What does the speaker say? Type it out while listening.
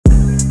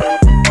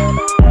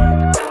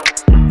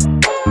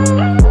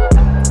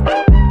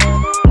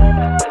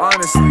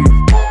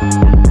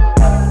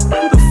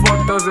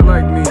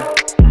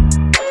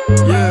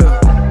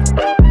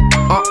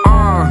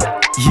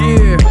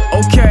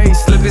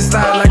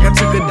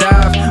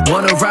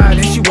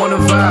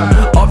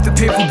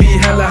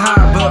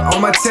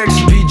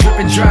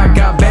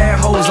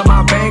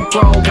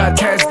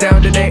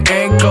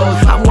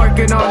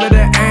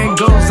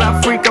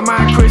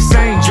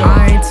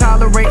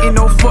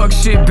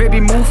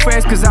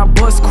fast cause I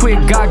bust quick.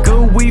 Got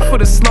good weed for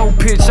the slow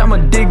pitch. I'ma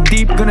dig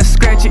deep, gonna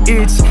scratch your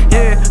itch.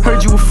 Yeah,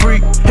 heard you a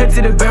freak. Head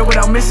to the bed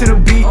without missing a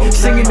beat.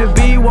 Singing the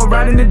B while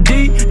riding the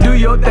D. Do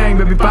your thing,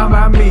 baby, fine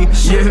by me.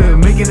 Yeah,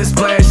 making a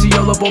splash. She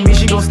all up on me,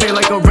 she gon' stay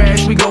like a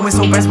rash. We going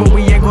so fast, but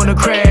we ain't gonna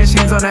crash.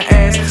 Hands on her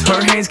ass,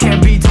 her hands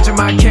can't be touching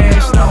my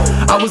cash.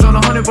 I was on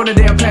 100 for the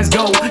day I passed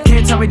go.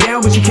 Can't tie me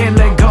down, but you can't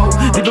let go.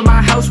 Leaving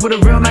my house with a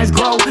real nice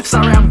glow.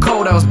 Sorry I'm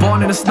cold, I was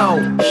born in the snow.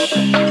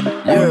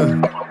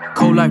 Yeah,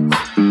 cold like,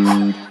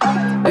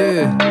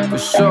 yeah, for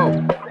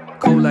sure.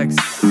 Cold like,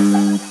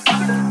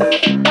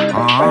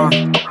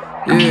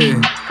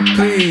 yeah,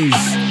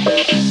 please.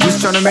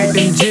 Just tryna make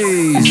them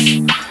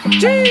G's.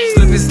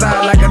 Slip and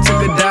slide like I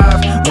took a dive.